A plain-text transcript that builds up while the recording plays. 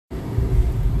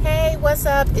what's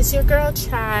up? It's your girl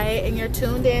Chai, and you're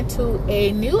tuned in to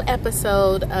a new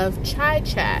episode of Chai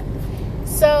Chat.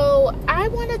 So I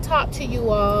want to talk to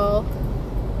you all.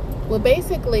 Well,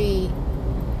 basically,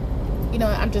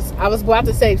 I was about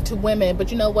to say to women,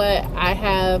 but you know what? I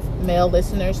have male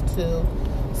listeners too.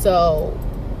 So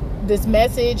this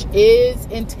message is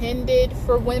intended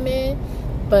for women,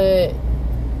 but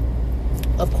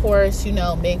of course,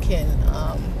 men can,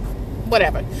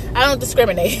 whatever. I don't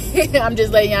discriminate. I'm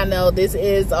just letting y'all know this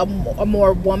is a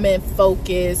more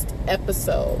woman-focused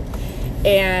episode.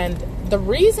 And the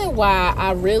reason why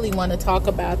I really want to talk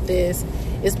about this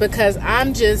is because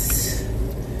I'm just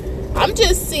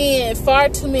seeing far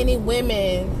too many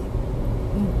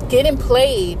women getting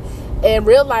played and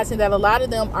realizing that a lot of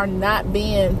them are not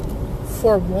being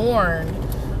forewarned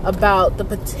about the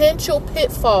potential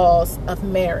pitfalls of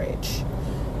marriage.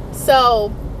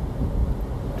 So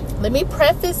let me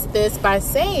preface this by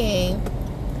saying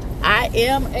I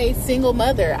am a single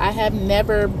mother. I have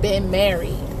never been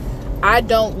married. I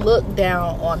don't look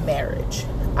down on marriage.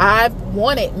 I've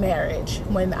wanted marriage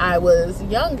when I was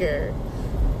younger.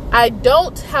 I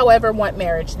don't, however, want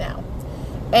marriage now.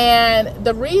 And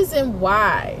the reason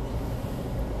why,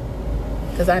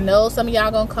 because I know some of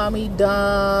y'all gonna call me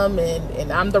dumb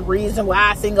and I'm the reason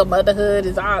why single motherhood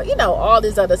is all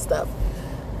this other stuff.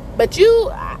 But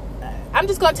I'm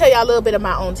just going to tell y'all a little bit of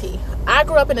my own tea. I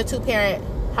grew up in a 2-parent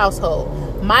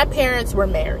household. My parents were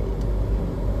married.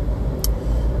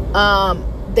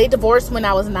 They divorced when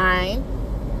I was 9.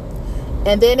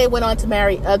 And then they went on to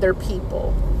marry other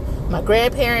people. My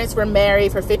grandparents were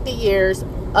married for 50 years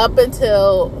up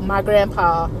until my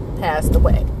grandpa passed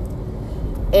away.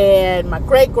 And my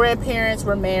great-grandparents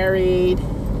were married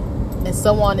and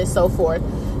so on and so forth.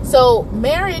 So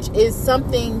marriage is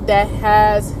something that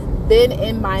has been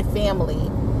in my family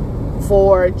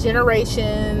for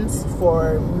generations,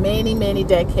 for many, many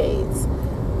decades.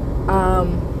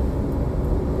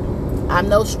 I'm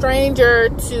no stranger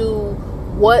to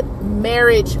what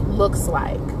marriage looks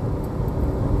like.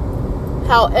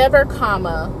 However,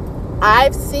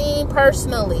 I've seen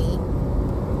personally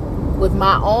with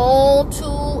my own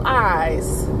 2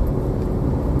 eyes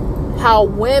how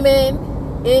women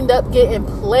end up getting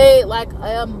played like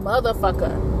a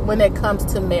motherfucker when it comes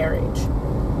to marriage.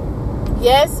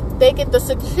 Yes, they get the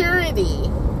security,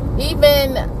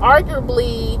 even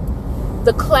arguably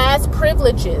the class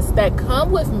privileges that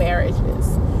come with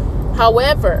marriages.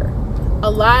 However,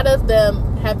 a lot of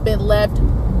them have been left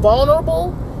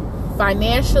vulnerable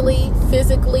financially,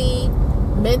 physically,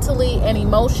 mentally, and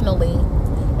emotionally.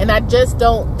 And I just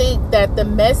don't think that the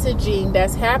messaging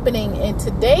that's happening in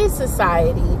today's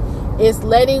society is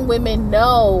letting women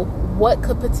know what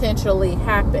could potentially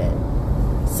happen.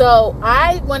 So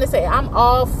I want to say I'm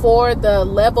all for the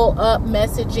level up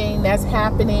messaging that's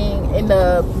happening in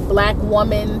the black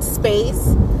woman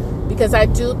space, because I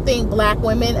do think black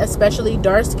women, especially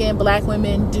dark-skinned black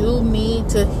women, do need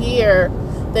to hear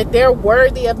that they're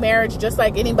worthy of marriage just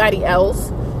like anybody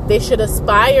else. They should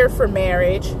aspire for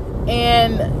marriage,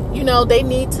 and they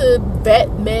need to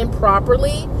vet men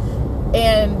properly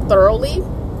and thoroughly,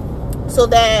 so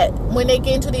that when they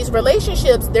get into these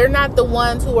relationships, they're not the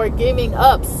ones who are giving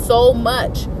up so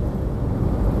much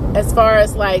as far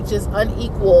as just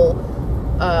unequal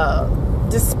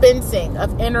dispensing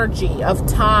of energy, of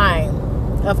time,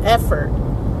 of effort.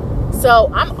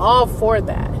 So I'm all for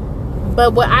that.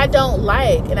 But what I don't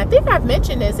like, and I think I've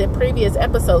mentioned this in previous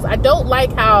episodes, I don't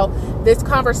like how this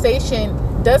conversation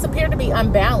does appear to be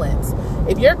unbalanced.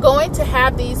 If you're going to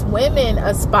have these women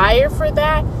aspire for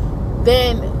that,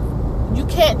 then you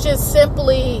can't just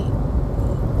simply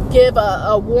give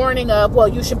a warning of, well,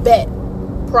 you should vet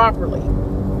properly.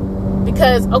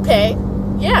 Because, okay,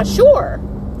 yeah, sure,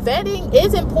 vetting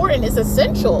is important. It's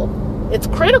essential. It's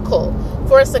critical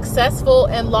for a successful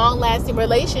and long-lasting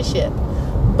relationship.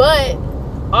 But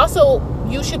also,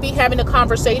 you should be having a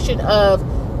conversation of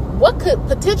what could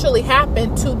potentially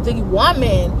happen to the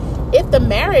woman if the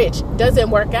marriage doesn't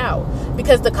work out.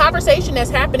 Because the conversation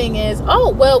that's happening is,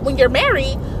 oh, well, when you're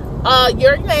married,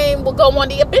 your name will go on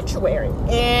the obituary,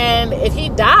 and if he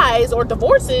dies or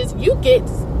divorces, you get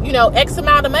X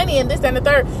amount of money and this and the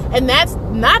third. And that's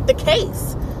not the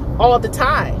case all the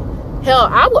time. Hell,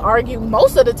 I would argue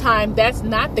most of the time that's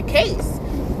not the case.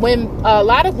 When a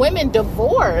lot of women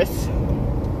divorce,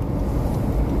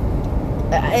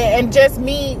 and just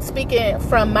me speaking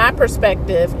from my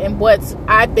perspective and what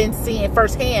I've been seeing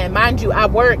firsthand, mind you, I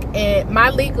work in my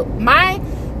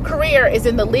career is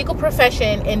in the legal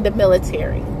profession in the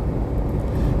military.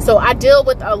 So I deal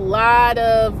with a lot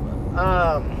of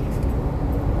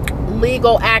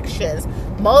legal actions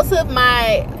most of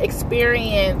my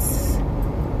experience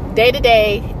day to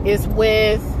day is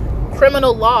with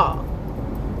criminal law,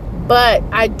 but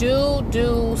I do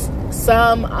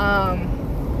some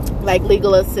like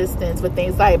legal assistance with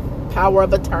things like power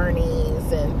of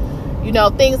attorneys and, you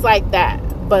know, things like that.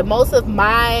 But most of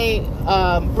my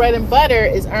bread and butter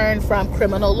is earned from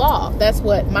criminal law. That's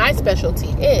what my specialty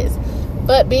is.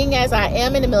 But being as I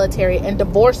am in the military and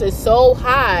divorce is so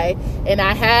high, and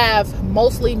I have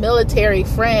mostly military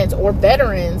friends or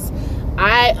veterans,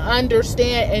 I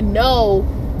understand and know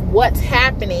what's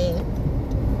happening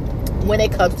when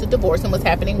it comes to divorce and what's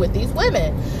happening with these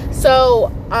women.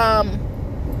 So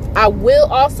I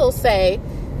will also say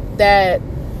that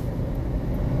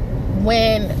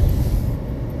when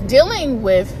dealing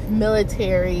with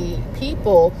military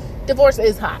people, divorce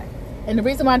is high. And the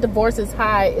reason why divorce is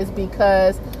high is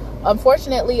because,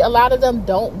 unfortunately, a lot of them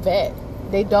don't vet.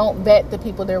 They don't vet the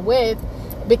people they're with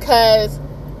because,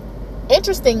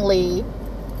 interestingly,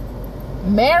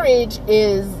 marriage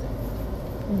is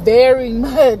very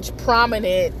much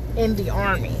prominent in the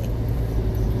Army.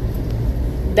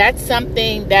 That's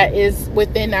something that is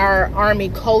within our Army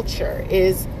culture,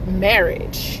 is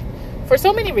marriage. For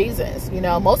so many reasons, you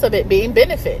know, most of it being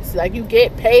benefits. Like, you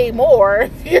get paid more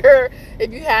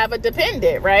if you have a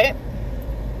dependent, right?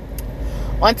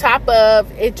 On top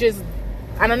of it, just,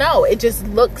 I don't know, it just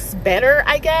looks better,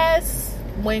 I guess,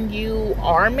 when you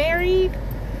are married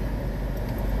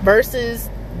versus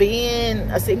being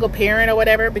a single parent or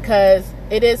whatever, because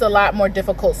it is a lot more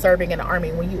difficult serving in the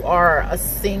Army when you are a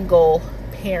single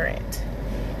parent.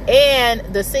 And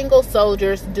the single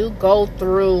soldiers do go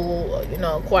through, you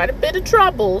know, quite a bit of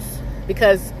troubles,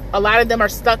 because a lot of them are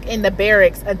stuck in the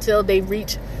barracks until they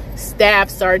reach staff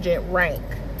sergeant rank.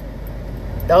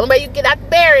 The only way you get out the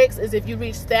barracks is if you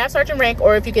reach staff sergeant rank,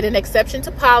 or if you get an exception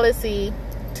to policy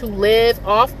to live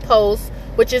off post,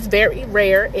 which is very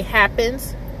rare. It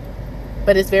happens,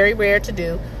 but it's very rare to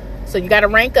do. So you got to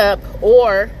rank up,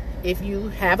 or if you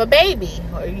have a baby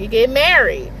or you get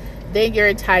married, then you're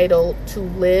entitled to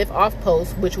live off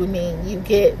post, which would mean you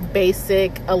get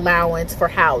basic allowance for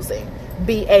housing,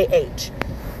 BAH.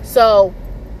 So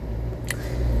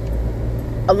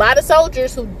a lot of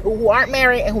soldiers who aren't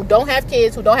married and who don't have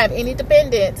kids, who don't have any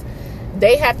dependents,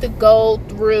 they have to go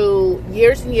through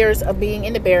years and years of being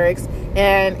in the barracks.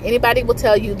 And anybody will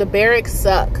tell you the barracks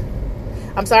suck.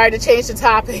 I'm sorry to change the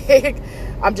topic.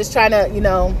 I'm just trying to, you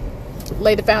know,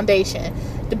 lay the foundation.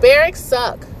 The barracks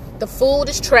suck. The food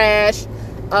is trash.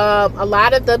 A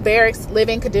lot of the barracks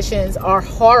living conditions are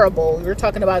horrible. You're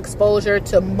talking about exposure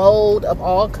to mold of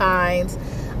all kinds.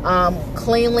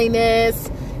 Cleanliness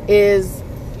is,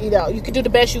 you know, you can do the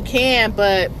best you can,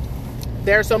 but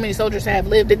there are so many soldiers that have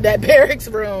lived in that barracks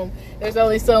room. There's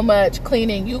only so much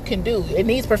cleaning you can do. It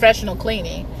needs professional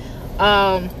cleaning.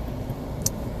 And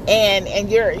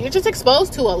you're just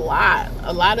exposed to a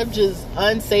lot of just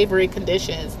unsavory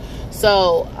conditions.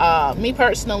 So, me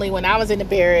personally, when I was in the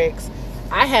barracks,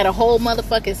 I had a whole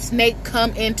motherfucking snake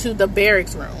come into the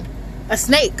barracks room. A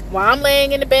snake. While I'm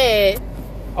laying in the bed,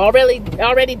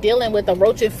 already dealing with the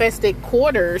roach-infested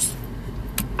quarters,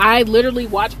 I literally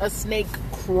watched a snake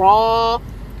crawl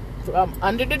from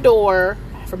under the door,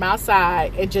 from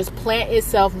outside, and just plant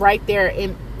itself right there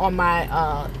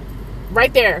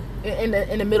right there in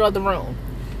the middle of the room.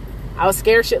 I was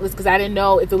scared shitless because I didn't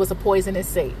know if it was a poisonous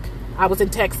snake. I was in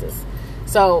Texas,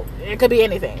 so it could be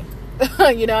anything.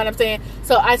 You know what I'm saying?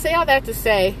 So I say all that to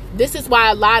say, this is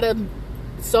why a lot of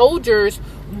soldiers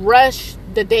rush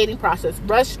the dating process,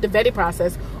 rush the vetting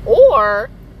process, or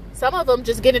some of them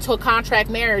just get into a contract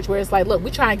marriage where it's like, look, we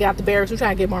trying to get out the barracks, we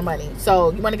trying to get more money.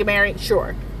 So you want to get married?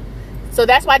 Sure. So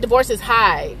that's why divorce is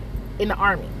high in the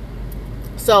Army.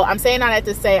 So I'm saying all that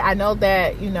to say, I know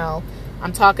that, you know,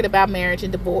 I'm talking about marriage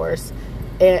and divorce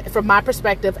from my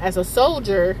perspective as a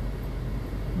soldier,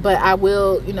 but I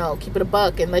will, you know, keep it a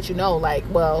buck and let you know, like,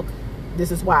 well,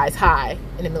 this is why it's high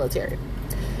in the military.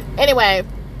 Anyway,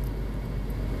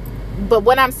 but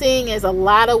what I'm seeing is a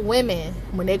lot of women,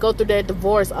 when they go through their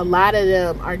divorce, a lot of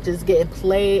them are just getting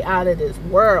played out of this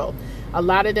world. A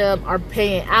lot of them are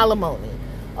paying alimony.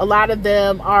 A lot of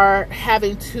them are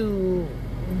having to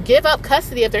give up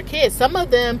custody of their kids. Some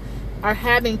of them are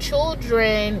having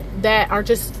children that are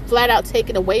just flat out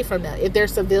taken away from them. If they're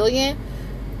civilian,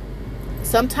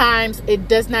 sometimes it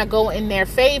does not go in their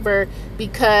favor,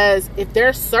 because if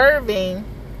they're serving,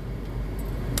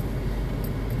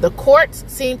 the courts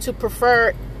seem to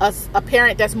prefer a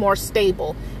parent that's more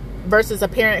stable versus a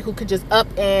parent who could just up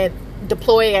and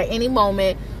deploy at any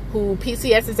moment, who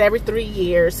PCS is every 3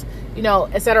 years, you know,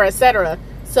 et cetera, et cetera.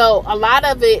 So a lot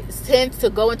of it tends to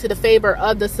go into the favor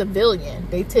of the civilian.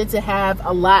 They tend to have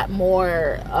a lot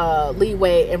more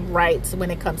leeway and rights when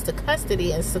it comes to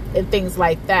custody and things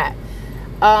like that.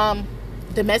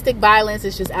 Domestic violence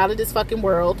is just out of this fucking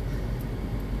world.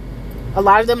 A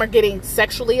lot of them are getting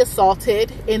sexually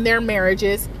assaulted in their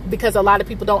marriages, because a lot of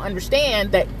people don't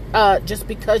understand that just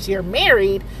because you're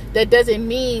married, that doesn't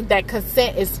mean that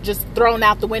consent is just thrown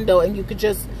out the window and you could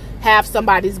just have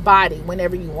somebody's body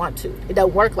whenever you want to. It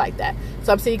don't work like that.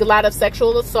 So I'm seeing a lot of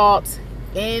sexual assaults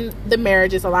in the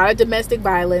marriages, a lot of domestic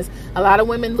violence, a lot of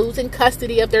women losing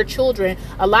custody of their children,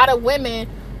 a lot of women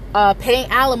paying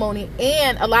alimony,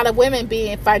 and a lot of women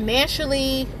being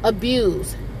financially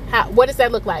abused. What does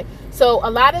that look like? So a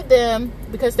lot of them,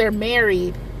 because they're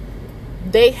married,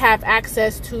 they have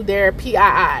access to their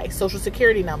PII, social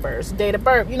security numbers, date of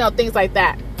birth, things like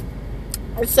that.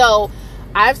 And so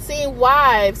I've seen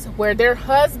wives where their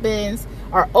husbands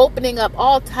are opening up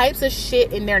all types of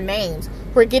shit in their names.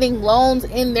 We're getting loans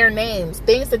in their names,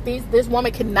 things that this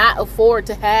woman cannot afford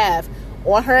to have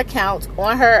on her accounts,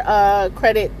 on her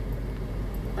credit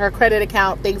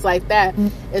account, things like that.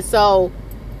 And so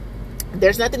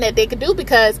there's nothing that they can do,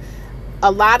 because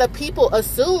a lot of people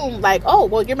assume like, oh,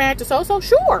 well, you're married to so-so?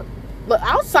 Sure. Look,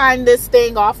 I'll sign this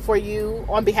thing off for you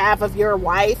on behalf of your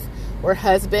wife or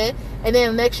husband. And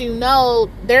then next you know,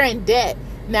 they're in debt.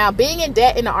 Now, being in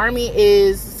debt in the Army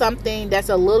is something that's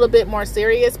a little bit more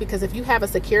serious, because if you have a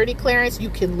security clearance,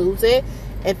 you can lose it.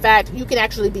 In fact, you can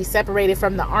actually be separated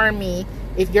from the Army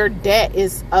if your debt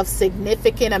is of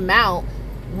significant amount,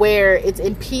 where it's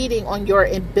impeding on your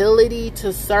ability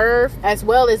to serve, as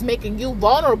well as making you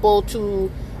vulnerable to,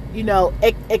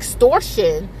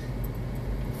 extortion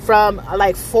from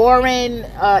like foreign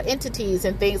entities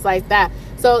and things like that.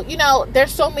 So,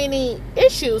 there's so many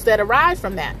issues that arise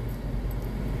from that.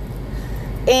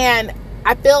 And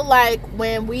I feel like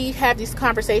when we have these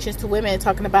conversations to women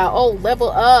talking about, oh, level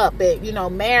up,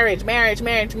 and, marriage,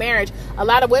 a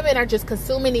lot of women are just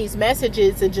consuming these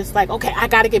messages and just like, okay, I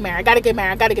got to get married.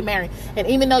 And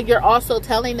even though you're also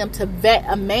telling them to vet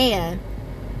a man,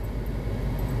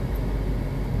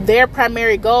 their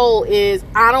primary goal is,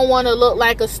 I don't want to look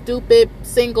like a stupid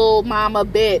single mama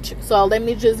bitch, so let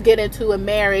me just get into a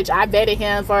marriage. I vetted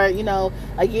him for,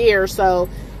 a year or so,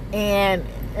 and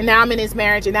now I'm in this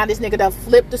marriage, and now this nigga done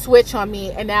flipped the switch on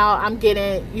me, and now I'm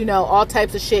getting, all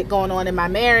types of shit going on in my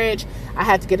marriage. I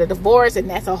had to get a divorce, and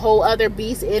that's a whole other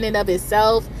beast in and of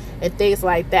itself, and things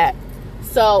like that.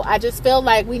 So I just feel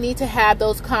like we need to have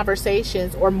those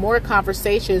conversations, or more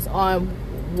conversations, on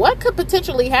what could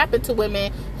potentially happen to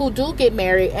women who do get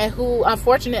married and who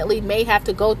unfortunately may have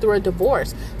to go through a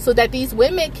divorce, so that these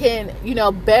women can,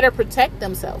 better protect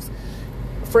themselves.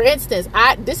 For instance,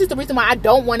 this is the reason why I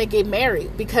don't want to get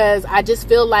married, because I just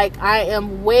feel like I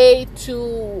am way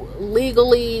too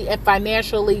legally and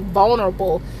financially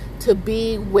vulnerable to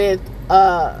be with,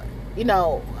 a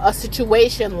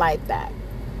situation like that.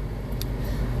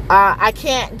 I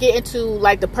can't get into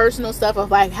like the personal stuff of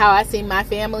like how I see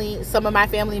some of my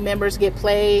family members get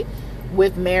played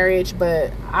with marriage,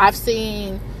 but I've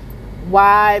seen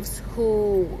wives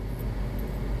who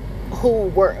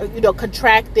were,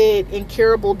 contracted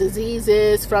incurable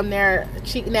diseases from their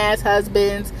cheating ass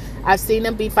husbands. I've seen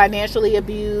them be financially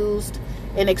abused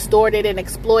and extorted and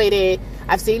exploited.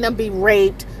 I've seen them be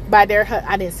raped by their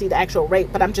I didn't see the actual rape,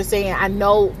 but I'm just saying I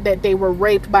know that they were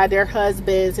raped by their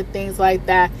husbands and things like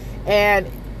that. And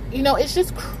it's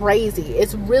just crazy.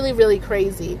 It's really, really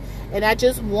crazy. And I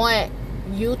just want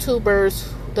YouTubers,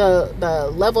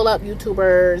 the level up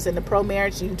YouTubers and the pro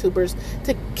marriage YouTubers,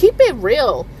 to keep it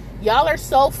real. Y'all are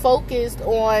so focused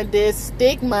on this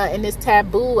stigma and this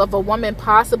taboo of a woman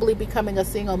possibly becoming a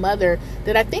single mother,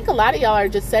 that I think a lot of y'all are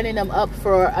just setting them up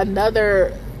for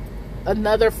another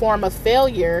form of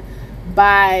failure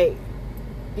by,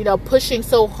 pushing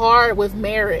so hard with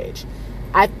marriage.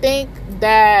 I think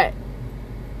that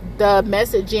the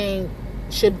messaging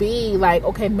should be like,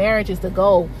 okay, marriage is the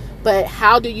goal, but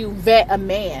how do you vet a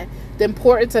man? The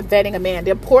importance of vetting a man,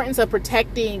 the importance of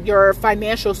protecting your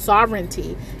financial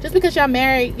sovereignty. Just because y'all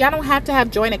married, y'all don't have to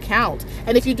have joint accounts.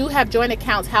 And if you do have joint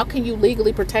accounts, how can you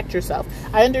legally protect yourself?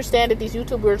 I understand that these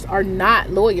YouTubers are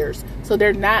not lawyers, so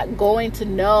they're not going to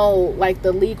know like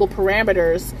the legal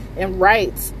parameters and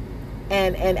rights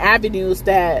and avenues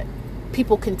that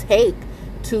people can take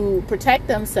to protect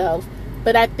themselves.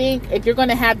 But I think if you're going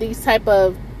to have these type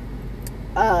of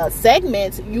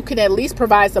segments, you can at least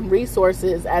provide some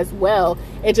resources as well,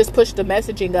 and just push the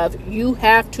messaging of, you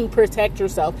have to protect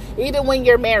yourself, even when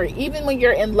you're married, even when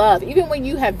you're in love, even when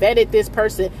you have vetted this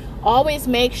person. Always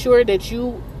make sure that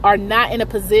you are not in a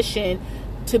position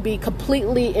to be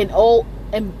completely and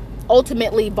and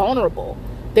ultimately vulnerable.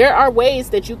 There are ways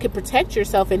that you can protect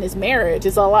yourself in this marriage.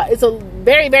 It's a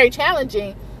very, very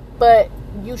challenging, but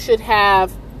you should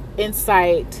have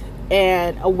insight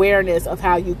and awareness of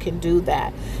how you can do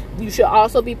that. You should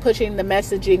also be pushing the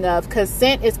messaging of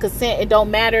consent is consent. It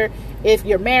don't matter if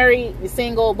you're married, you're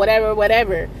single,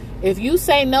 whatever. If you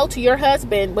say no to your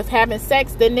husband with having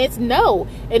sex, then it's no.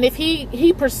 And if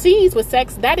he proceeds with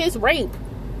sex, that is rape.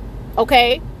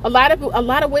 Okay? A lot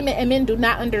of women and men do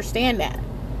not understand that.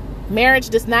 Marriage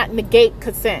does not negate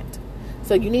consent.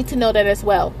 So you need to know that as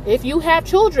well. If you have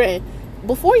children,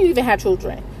 before you even have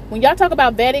children, when y'all talk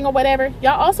about vetting or whatever,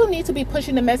 y'all also need to be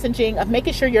pushing the messaging of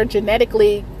making sure you're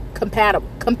genetically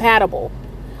compatible.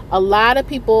 A lot of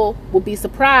people will be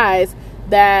surprised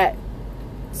that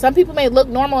some people may look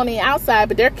normal on the outside,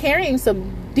 but they're carrying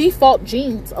some default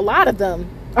genes. A lot of them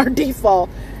are default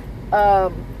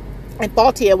and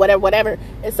faulty or whatever.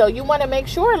 And so you want to make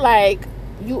sure, like,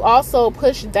 you also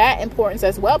push that importance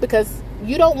as well, because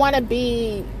you don't want to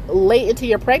be late into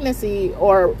your pregnancy,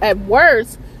 or at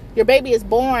worst, your baby is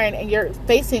born and you're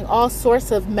facing all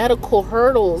sorts of medical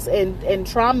hurdles and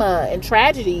trauma and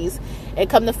tragedies, and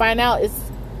come to find out it's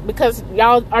because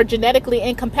y'all are genetically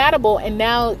incompatible, and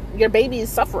now your baby is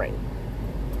suffering.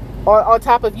 Or on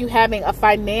top of you having a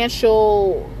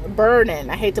financial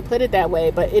burden. I hate to put it that way,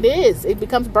 but it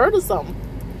becomes burdensome.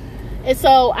 And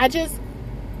so I just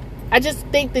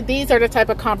think that these are the type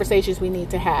of conversations we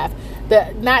need to have.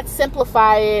 Not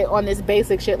simplify it on this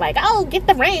basic shit like, oh, get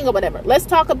the ring or whatever. Let's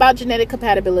talk about genetic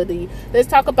compatibility. Let's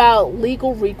talk about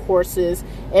legal recourses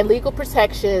and legal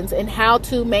protections and how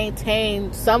to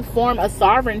maintain some form of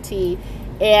sovereignty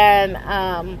and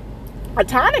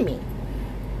autonomy.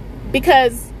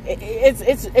 Because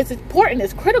it's important.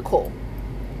 It's critical.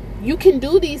 You can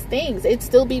do these things and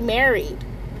still be married.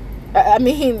 I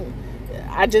mean,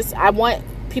 I want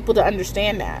people to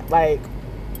understand that, like,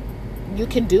 you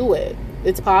can do it.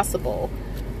 It's possible.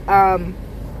 I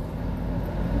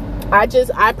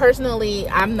personally,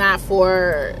 I'm not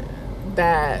for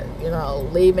that,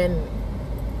 leaving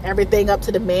everything up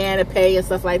to the man to pay and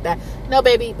stuff like that. No,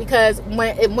 baby, because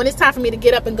when it's time for me to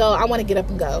get up and go, I want to get up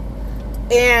and go.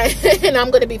 And I'm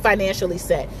going to be financially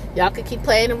set. Y'all can keep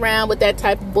playing around with that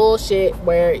type of bullshit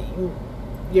where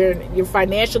you're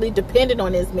financially dependent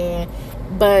on this man,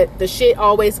 but the shit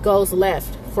always goes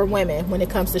left for women when it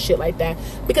comes to shit like that.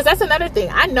 Because that's another thing.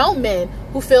 I know men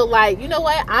who feel like, you know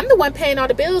what, I'm the one paying all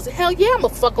the bills. Hell yeah, I'm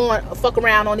gonna fuck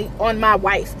around on my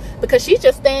wife because she's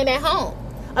just staying at home.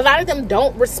 A lot of them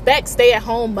don't respect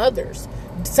stay-at-home mothers.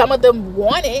 Some of them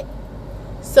want it.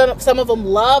 Some of them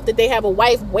love that they have a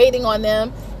wife waiting on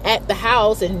them at the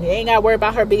house, and they ain't got to worry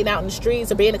about her being out in the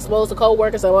streets or being exposed to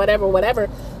co-workers or whatever.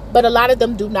 But a lot of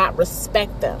them do not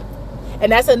respect them.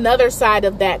 And that's another side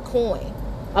of that coin.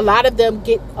 A lot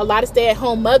of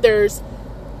stay-at-home mothers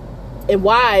and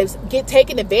wives get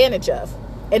taken advantage of.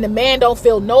 And the man don't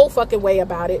feel no fucking way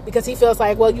about it because he feels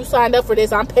like, well, you signed up for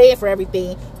this. I'm paying for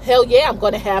everything. Hell yeah, I'm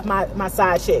going to have my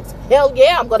side chicks. Hell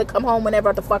yeah, I'm going to come home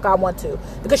whenever the fuck I want to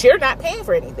because you're not paying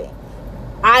for anything.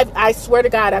 I swear to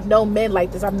God, I've known men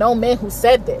like this. I've known men who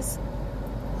said this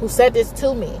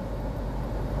to me.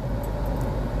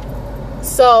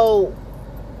 So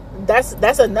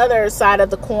that's another side of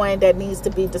the coin that needs to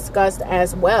be discussed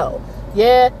as well.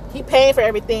 Yeah, he paying for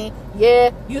everything.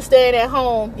 Yeah, you staying at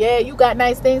home. Yeah, you got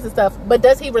nice things and stuff. But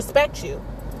does he respect you?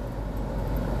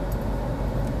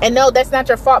 And no, that's not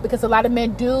your fault, because a lot of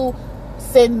men do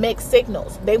send mixed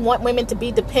signals. They want women to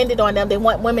be dependent on them. They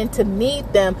want women to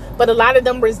need them. But a lot of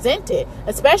them resent it,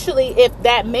 especially if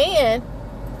that man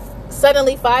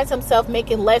suddenly finds himself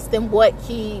making less than what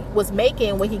he was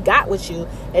making when he got with you.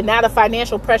 And now the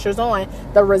financial pressure's on.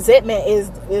 The resentment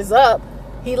is up.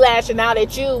 He lashing out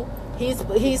at you.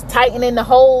 He's tightening the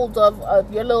hold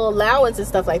of your little allowance and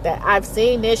stuff like that. I've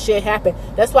seen this shit happen.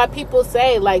 That's why people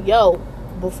say, like, yo,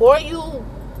 before you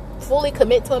fully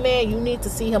commit to a man, you need to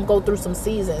see him go through some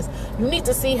seasons. You need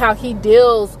to see how he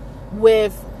deals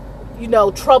with,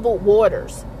 troubled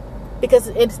waters. Because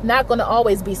it's not going to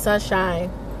always be sunshine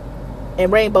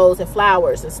and rainbows and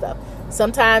flowers and stuff.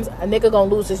 Sometimes a nigga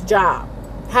gonna lose his job.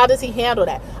 How does he handle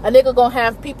that? A nigga gonna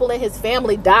have people in his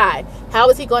family die. How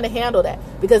is he gonna handle that?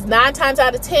 Because 9 times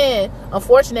out of 10,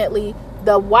 unfortunately,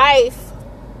 the wife,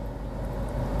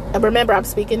 and remember, I'm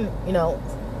speaking,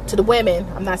 to the women.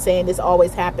 I'm not saying this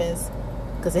always happens,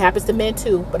 because it happens to men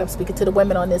too, but I'm speaking to the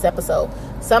women on this episode.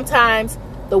 Sometimes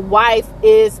the wife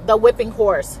is the whipping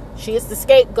horse. She is the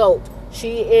scapegoat.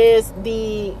 She is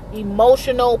the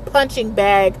emotional punching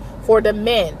bag for the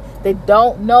men. They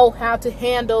don't know how to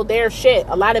handle their shit.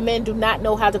 A lot of men do not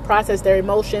know how to process their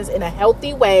emotions in a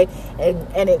healthy way,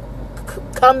 and it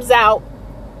comes out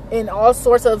in all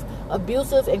sorts of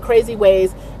abusive and crazy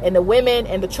ways, and the women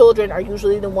and the children are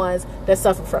usually the ones that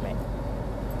suffer from it.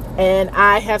 And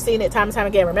I have seen it time and time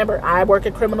again. Remember, I work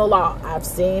in criminal law. I've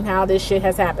seen how this shit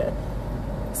has happened.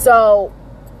 So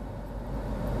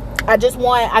I just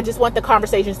want the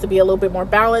conversations to be a little bit more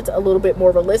balanced, a little bit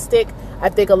more realistic. I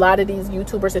think a lot of these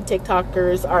YouTubers and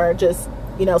TikTokers are just,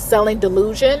 selling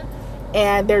delusion,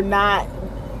 and they're not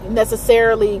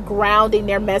necessarily grounding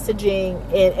their messaging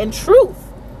in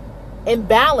truth, in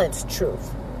balanced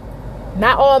truth.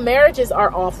 Not all marriages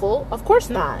are awful. Of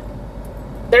course not.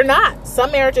 They're not.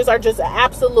 Some marriages are just an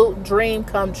absolute dream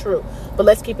come true. But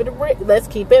let's keep it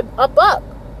a buck.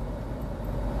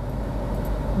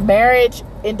 Marriage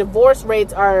and divorce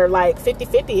rates are like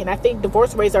 50-50, and I think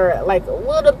divorce rates are like a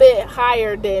little bit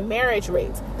higher than marriage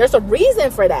rates. There's a reason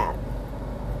for that.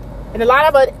 And a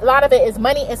lot of it is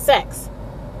money and sex.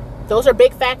 Those are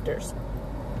big factors.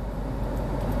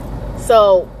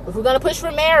 So if we're going to push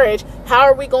for marriage, how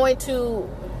are we going to,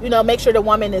 make sure the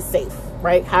woman is safe,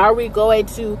 right? How are we going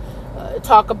to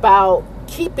talk about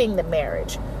keeping the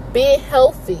marriage, being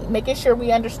healthy, making sure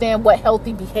we understand what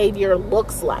healthy behavior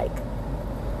looks like?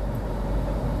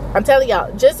 I'm telling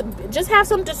y'all, just have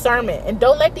some discernment, and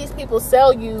don't let these people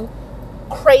sell you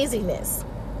craziness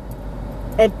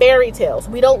and fairy tales.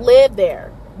 We don't live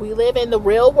there. We live in the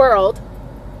real world,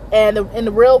 and in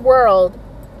the real world,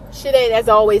 shit ain't as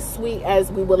always sweet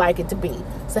as we would like it to be.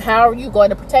 So how are you going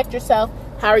to protect yourself?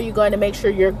 How are you going to make sure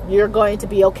you're going to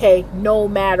be okay no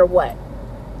matter what?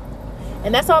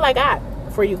 And that's all I got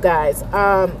for you guys.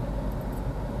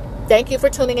 Thank you for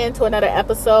tuning in to another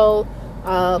episode.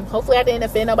 Hopefully I didn't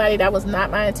offend nobody. That was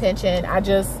not my intention. I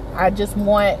just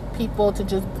want people to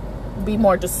just be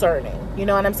more discerning. You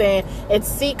know what I'm saying? And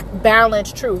seek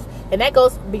balanced truth. And that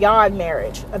goes beyond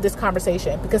marriage of this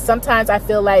conversation, because sometimes I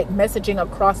feel like messaging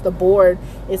across the board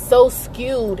is so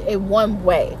skewed in one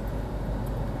way.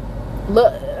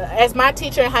 Look, as my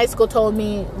teacher in high school told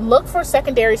me, look for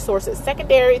secondary sources,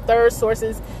 secondary, third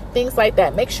sources, things like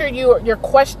that. Make sure you're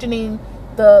questioning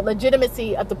the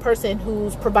legitimacy of the person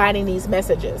who's providing these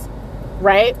messages,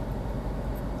 right?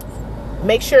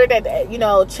 Make sure that,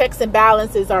 checks and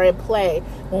balances are in play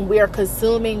when we are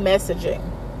consuming messaging,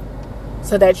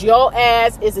 so that your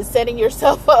ass isn't setting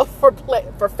yourself up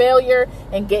for failure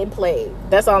and getting played.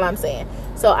 That's all I'm saying.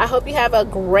 So I hope you have a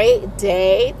great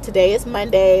day. Today is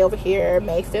Monday over here,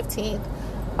 May 15th.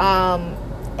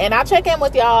 And I'll check in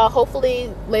with y'all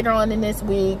hopefully later on in this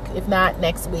week, if not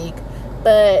next week.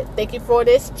 But thank you for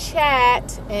this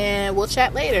chat, and we'll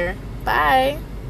chat later. Bye.